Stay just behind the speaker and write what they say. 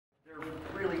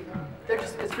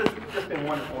it's just been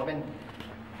wonderful. I've been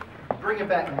bringing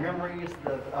back memories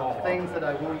of things that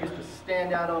I used to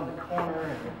stand out on the corner,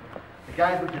 and the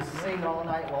guys would just sing all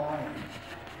night long. And,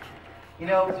 you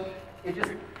know,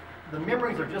 the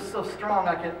memories are just so strong,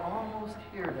 I can almost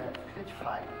hear that pitch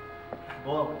pipe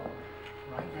blowing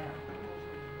right now.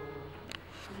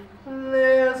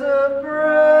 There's a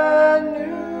brand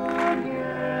new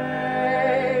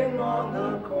gang on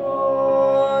the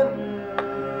corner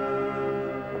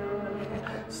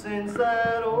since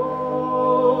that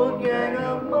old gang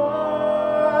of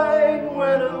mine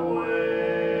went away.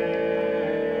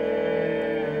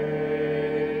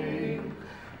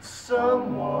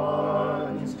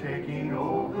 Someone's taking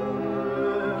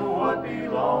over what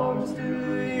belongs to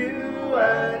you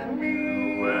and me.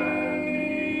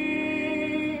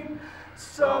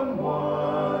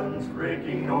 Someone's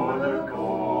raking o'er the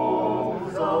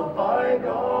coals of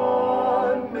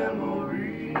bygone memories.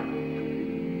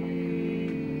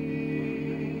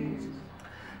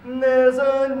 There's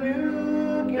a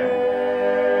new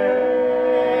gang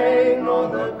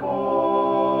on the corner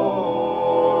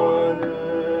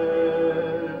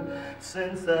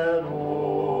since that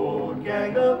old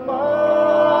gang of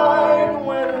mine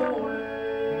went away.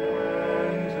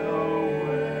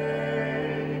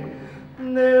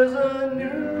 There's a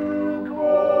new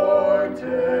quartet,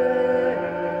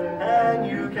 and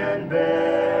you can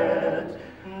bet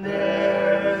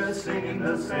they're singing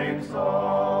the same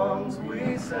songs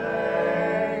we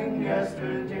sang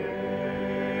yesterday.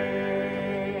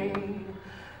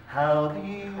 How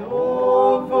the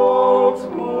old folks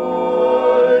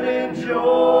would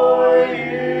enjoy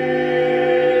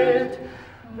it.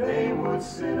 They would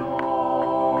sit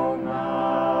all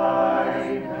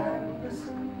night and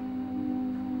listen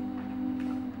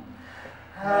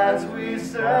as we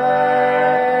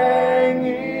sang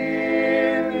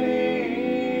in the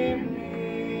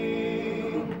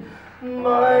evening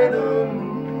by the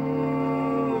moonlight.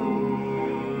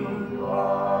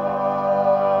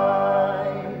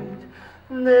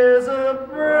 There's a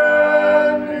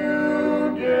brand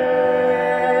new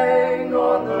gang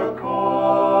on the corner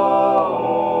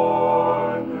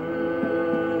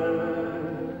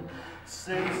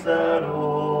since that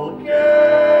old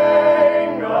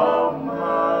gang of mine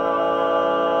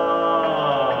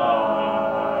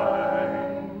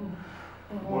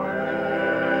went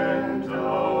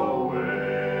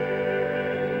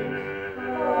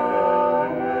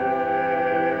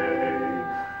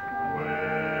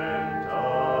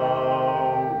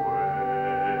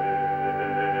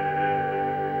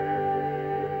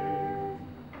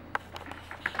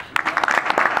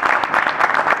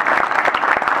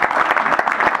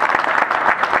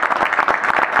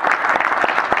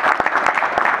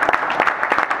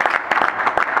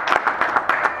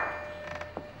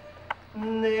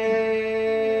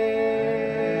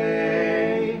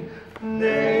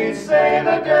They say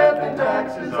that death and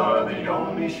taxes are the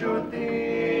only sure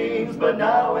things, but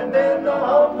now and then the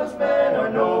humblest men are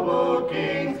noble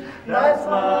kings. That's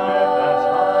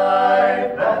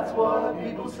life, that's what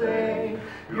people say.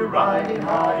 You're riding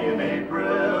high in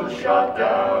April, shot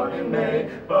down in May,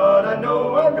 but I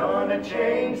know I'm gonna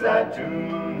change that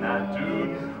tune,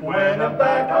 when I'm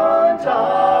back on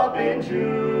top in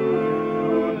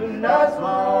June. That's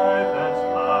life,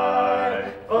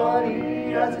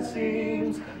 funny as it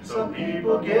seems, some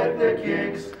people get their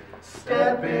kicks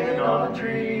stepping on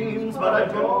dreams, but I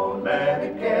don't let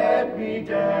it get me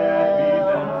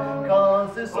down,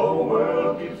 'cause this old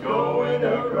world keeps going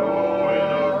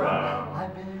around.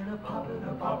 I've been a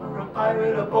pauper, a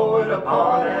pirate, a poet, a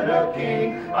pawn, and a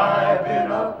king. I've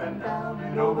been up and down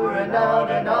and over and out,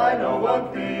 and I know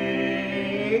one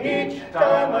thing: each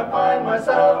time I find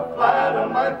myself flat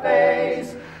on my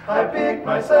face, I pick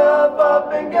myself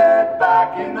up and get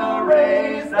back in the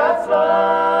race. That's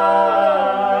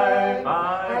life,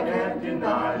 I can't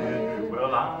deny it.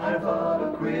 Well, I thought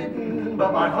of quitting,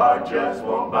 but my heart just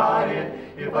won't buy it.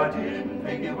 If I didn't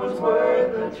think it was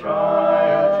worth a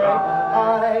try,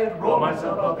 I'd roll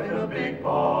myself up in a big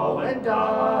ball and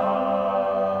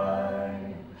die.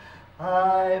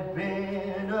 I've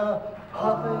been a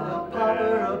puppet, a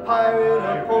pauper, a pirate,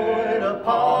 a poet, a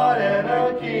pawn, and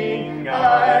a king.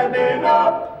 I've been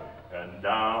up and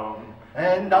down,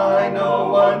 and I know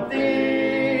one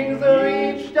thing, so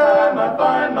each time I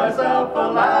find myself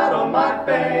flat on my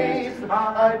face,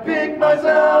 I pick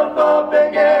myself up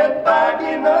and get back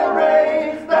in the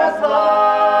race. That's life,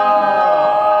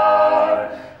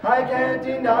 I can't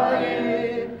deny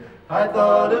it. I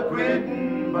thought of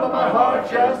quitting, but my heart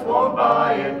just won't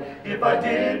buy it. If I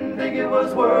didn't think it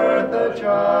was worth a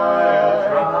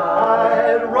try,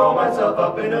 I'd roll myself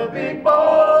up in a big ball